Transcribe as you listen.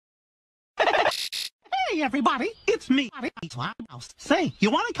Hey everybody, it's me. Say,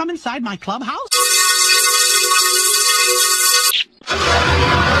 you want to come inside my clubhouse?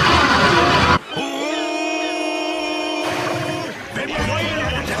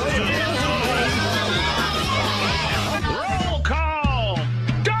 Roll call!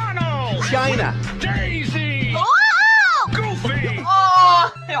 Donald! China! Daisy! Oh! Goofy!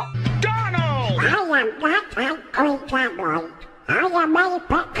 Oh! Donald! I am not Uncle Donald. I am a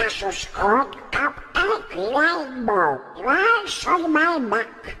Pegasus squad of a rainbow. Rise on my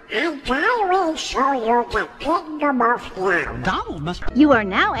back, and I will show you the kingdom of love. Donald must... You are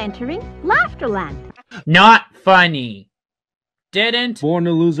now entering Laughterland. Not funny. Didn't. Born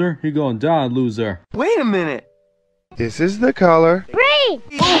a loser, he gonna die a loser. Wait a minute! This is the color. Brave!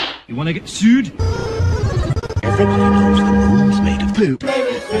 You wanna get sued? Who's made of poop?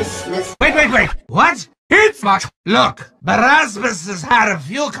 Wait! What? It's much. Look, Erasmus has had a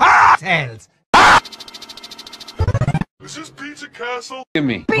few cocktails. Is this Pizza Castle? Give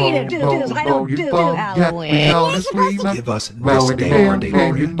me. I don't do Halloween. Give us this day or day.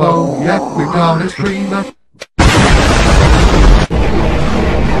 Yeah, we're gonna scream.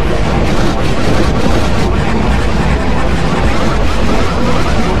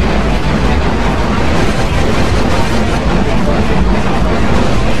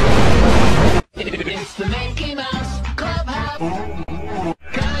 It's the Mickey Mouse Clubhouse.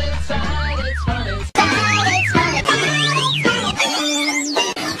 Come inside, it's fun.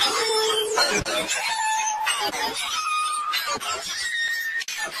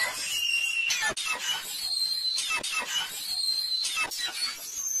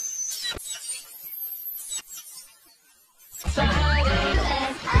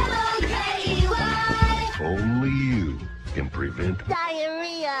 Only you can prevent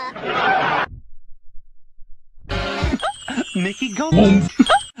Diarrhea. Mickey goes.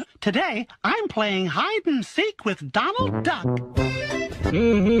 Today, I'm playing hide and seek with Donald Duck.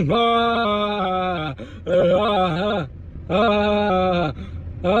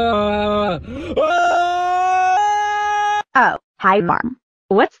 Oh, hi, Mom.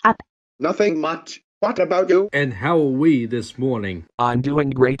 What's up? Nothing much. What about you? And how are we this morning? I'm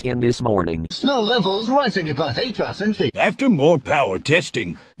doing great in this morning. Snow levels rising about 8% feet. After more power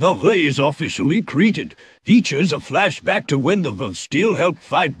testing, the ray is officially created. Features a flashback to when the steel helped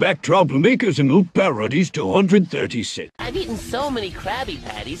fight back troublemakers and loot parodies to 136. I've eaten so many Krabby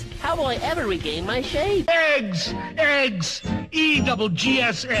Patties, how will I ever regain my shape? Eggs!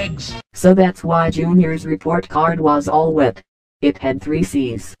 EGGS eggs! So that's why Junior's report card was all wet. It had 3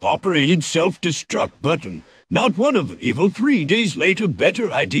 C's. Operated self-destruct button. Not one of evil 3 days later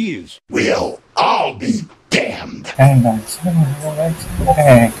better ideas. We'll all be damned. And that's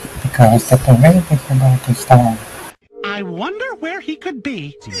egg, because the parade is about to start. I wonder where he could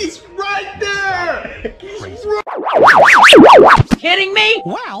be. He's right there! Kidding me?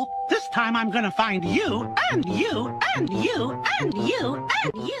 Well, this time I'm gonna find you, and you, and you, and you,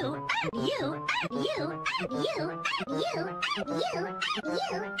 and you, and you, and you, and you, and you, and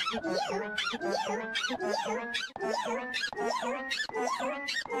you,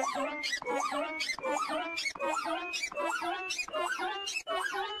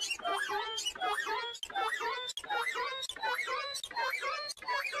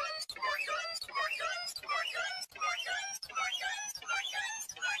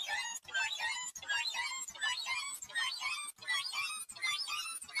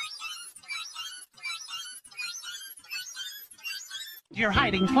 your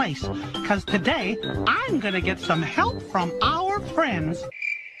hiding place, because today I'm gonna get some help from our friends.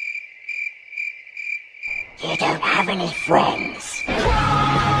 You don't have any friends.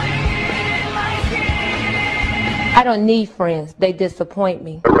 I don't need friends. They disappoint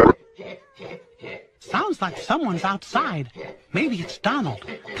me. Sounds like someone's outside. Maybe it's Donald.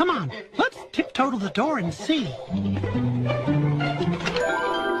 Come on, let's tiptoe to the door and see.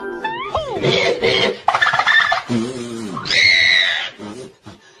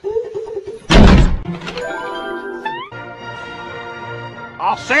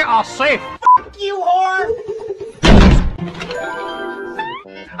 I'll say, f*** you, whore!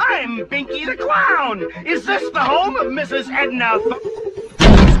 I'm Binky the Clown! Is this the home of Mrs. Edna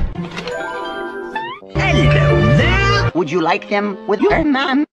Hello there. Would you like them with your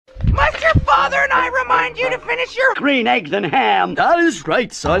mom? Must your father and I remind you to finish your green eggs and ham? That is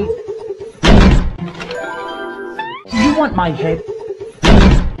right, son. You want my head?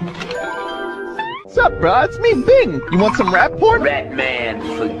 What's up, bro? It's me, Bing. You want some rap porn? Red man,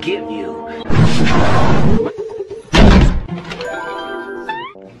 forgive you.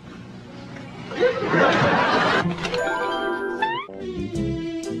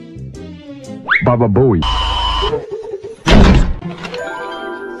 Baba Booey.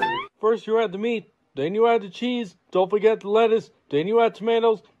 First you add the meat, then you add the cheese. Don't forget the lettuce. Then you add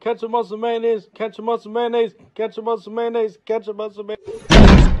tomatoes, ketchup, mustard, mayonnaise, ketchup, mustard, mayonnaise, ketchup, mustard, mayonnaise, ketchup, mustard,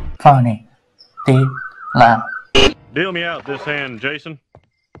 mayonnaise. Funny. Deep. Loud. Deal me out this hand, Jason.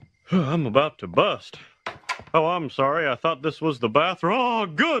 I'm about to bust. Oh, I'm sorry. I thought this was the bathroom. Oh,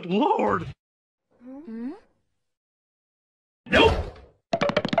 good Lord. Nope.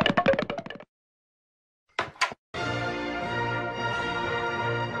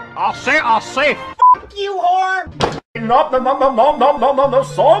 I'll say, fuck you, whore! No,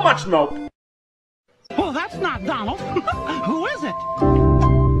 so much no. Well, that's not Donald. Who is it?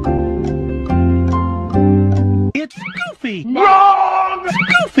 It's Goofy. Wrong!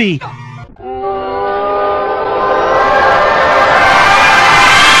 Goofy.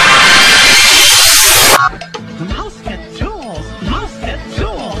 Mouse get tools. Mouse get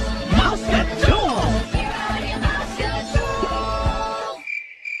tools. Mouse get tools.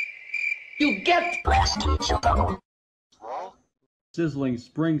 You get Sizzling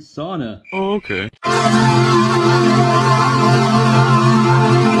spring sauna. Oh, okay.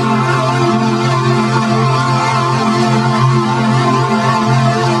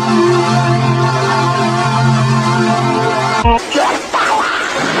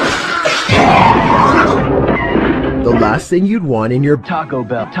 The last thing you'd want in your Taco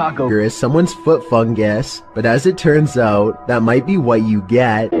Bell taco is someone's foot fungus, but as it turns out, that might be what you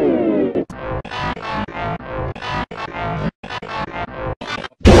get.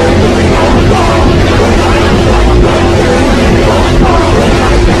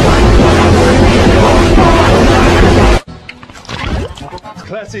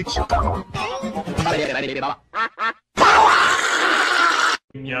 Classic.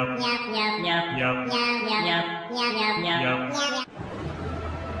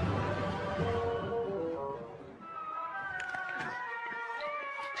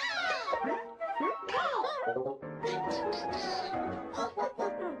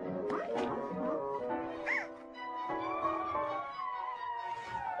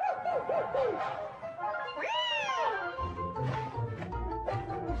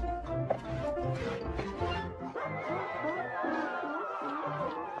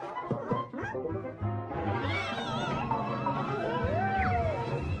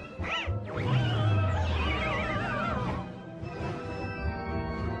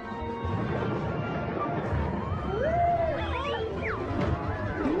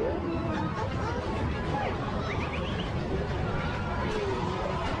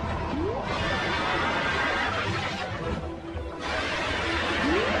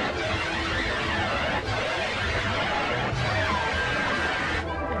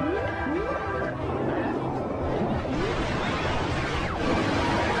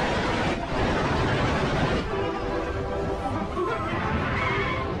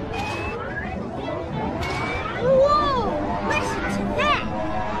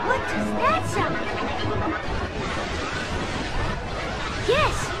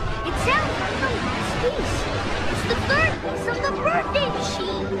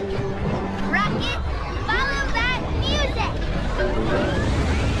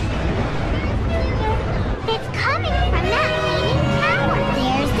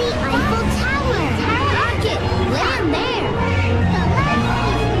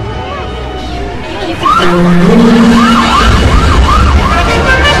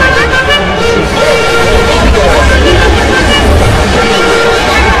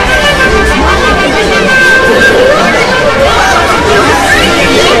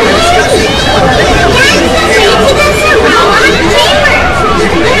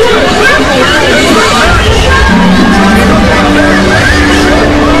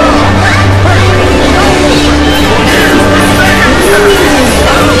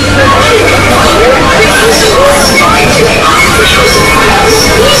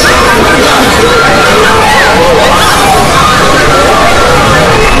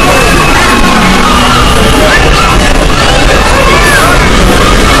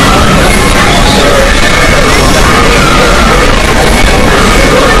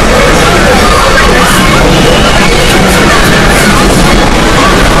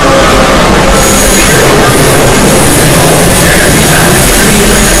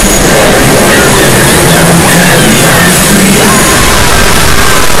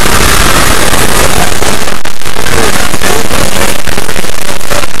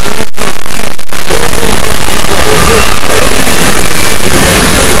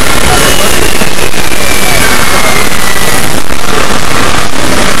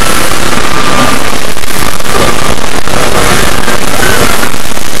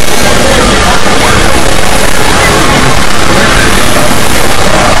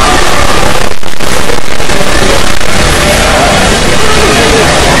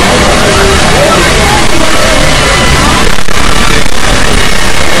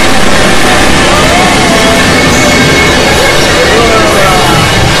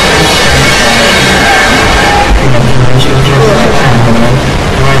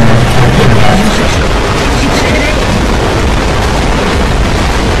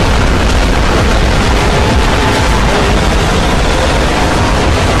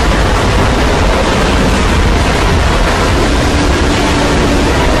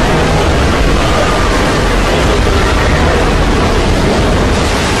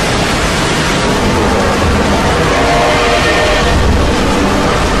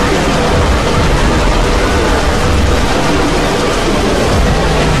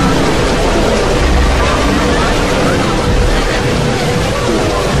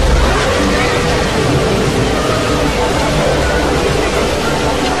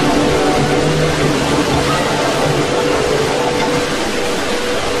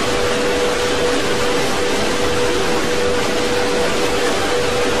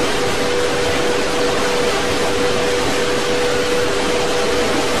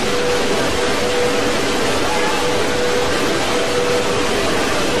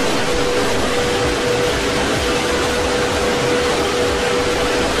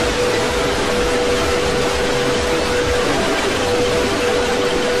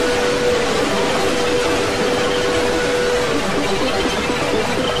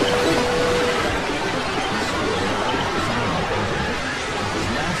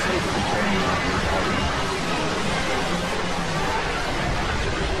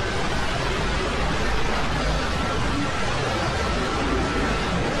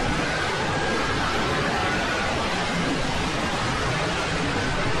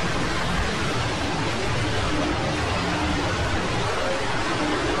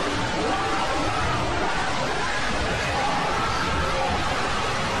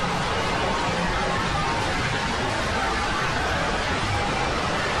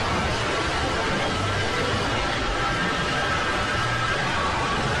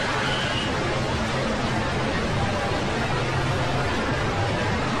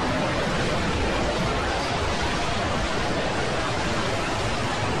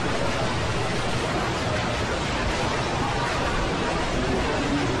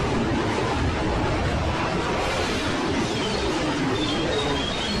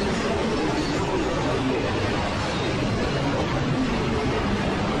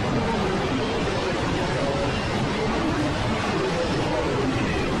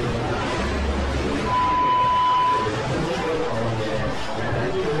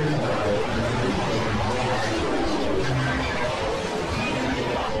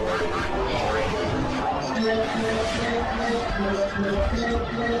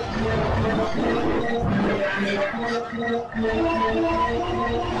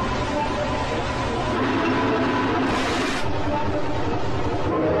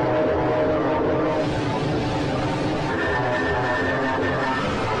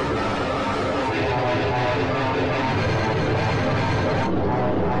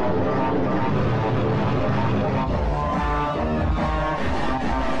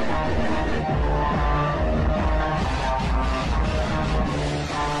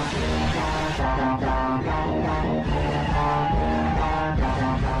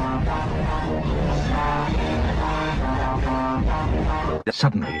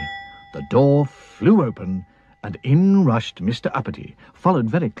 Suddenly, the door flew open, and in rushed Mr. Uppity, followed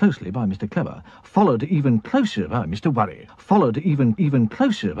very closely by Mr. Clever, followed even closer by Mr. Worry, followed even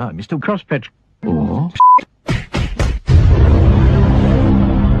closer by Mr. Crosspatch. Oh,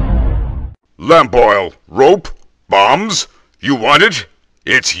 Lamp oil, rope, bombs? You want it?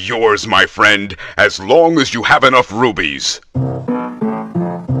 It's yours, my friend, as long as you have enough rubies.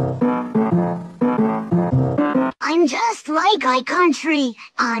 I'm just like my country.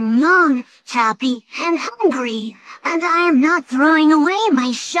 I'm young, happy, and hungry. And I am not throwing away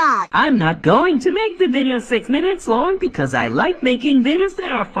my shot. I'm not going to make the video 6 minutes long because I like making videos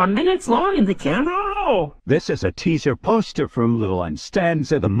that are 4 minutes long in the camera roll. This is a teaser poster from Lilo and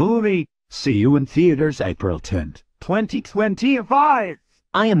Stanza the movie. See you in theaters April 10th, 2025.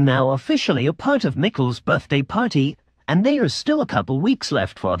 I am now officially a part of Mickle's birthday party, and there is still a couple weeks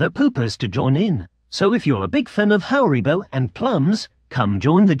left for the poopers to join in. So if you're a big fan of Haribo and plums, come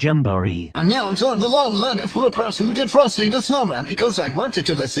join the Jamboree. And now join the long line of flippers who did Frosty the Snowman because I wanted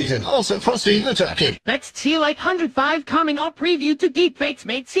to this season. Also Frosty the Turkey. Let's see like 105 coming up preview to Deepfake's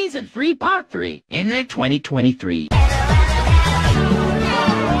Made Season 3 Part 3 in the 2023.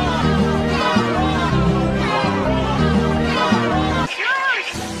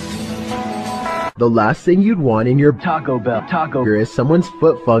 The last thing you'd want in your Taco Bell taco is someone's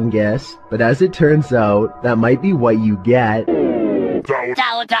foot fungus, but as it turns out, that might be what you get.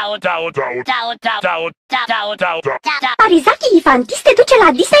 Parizaki Infantis te duce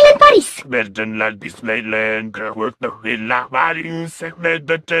la Disneyland Paris. Mergem la Disneyland, la Paris,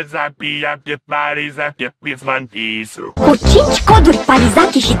 Cu 5 coduri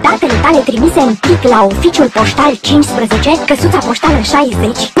Parizaki și datele tale trimise în plic la oficiul poștal 15, căsuța poștală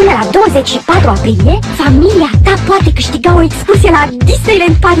 60, până la 24 aprilie, familia ta poate câștiga o excursie la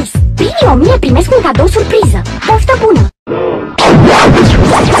Disneyland Paris. Primii 1000 primesc un cadou surpriză. Poftă bună!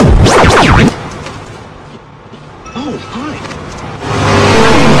 Oh, hi.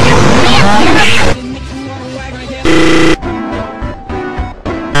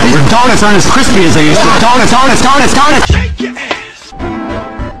 Your donuts aren't as crispy as they used to. Donuts!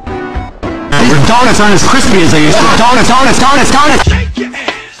 Your donuts aren't as crispy as they used to. Donuts! Shake your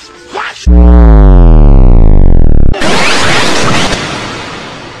ass. Watch.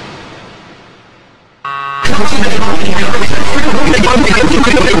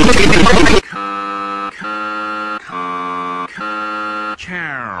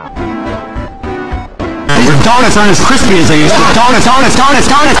 Your donuts aren't as crispy as they used to. Donuts!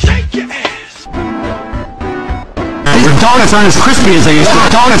 Shake your ass. Your donuts aren't as crispy as they used to.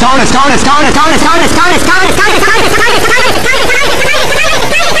 Donuts!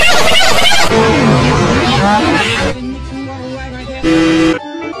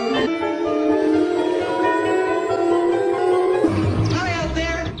 Hi out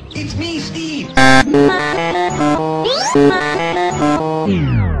there. It's me, Steve.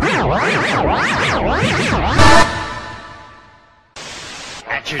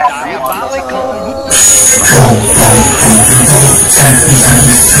 At your diabolical...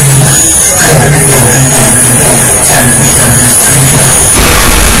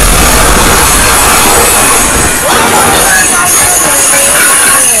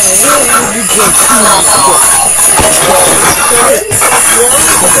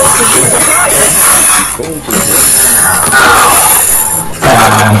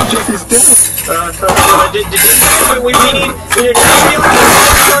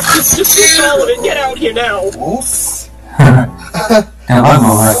 Get out here now!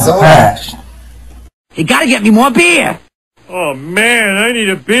 You gotta get me more beer! Oh man, I need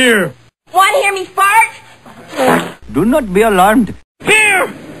a beer. Want to hear me fart? Do not be alarmed.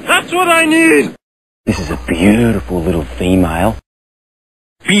 Beer! That's what I need! This is a beautiful little female.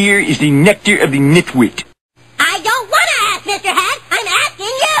 Beer is the nectar of the nitwit. I don't want to ask Mr. Hat. I'm asking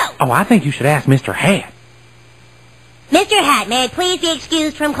you. Oh, I think you should ask Mr. Hat. Mr. Hat, may I please be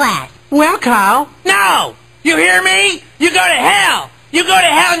excused from class? Well, Kyle, no! You hear me? You go to hell! You go to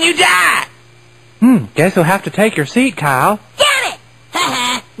hell and you die! Guess you'll have to take your seat, Kyle.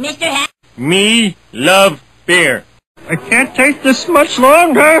 Mr. Hat. Me love beer. I can't take this much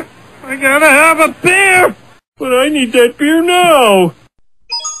longer. I gotta have a beer. But I need that beer now.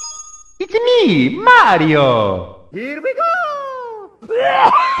 It's me, Mario. Here we go.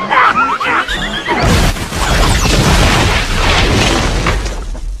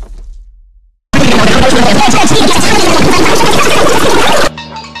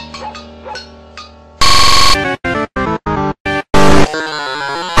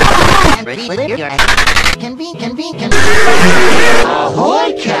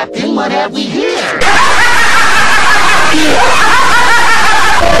 Ahoy, Captain, what have we here?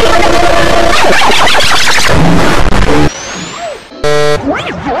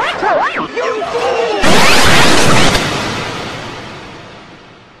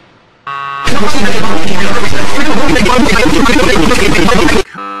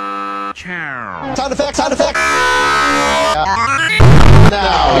 Sound effects, sound effects.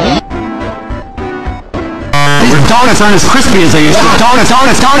 Now. These donuts aren't as crispy as they used to be. Donuts! I'm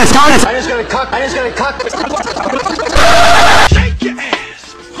just gonna cook. Shake your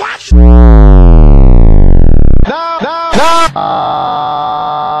ass. Watch.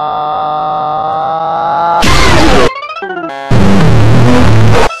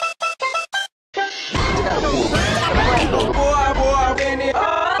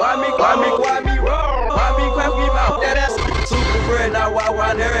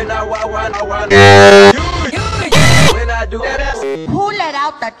 Who let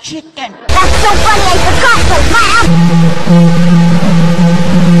out the chicken? That's so funny, I forgot to laugh!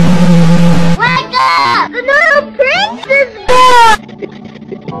 Wake up! The little prince is born!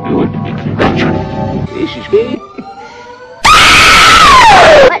 This is good.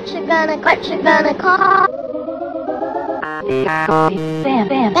 What you gonna call? Bam,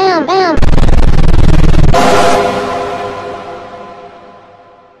 bam, bam.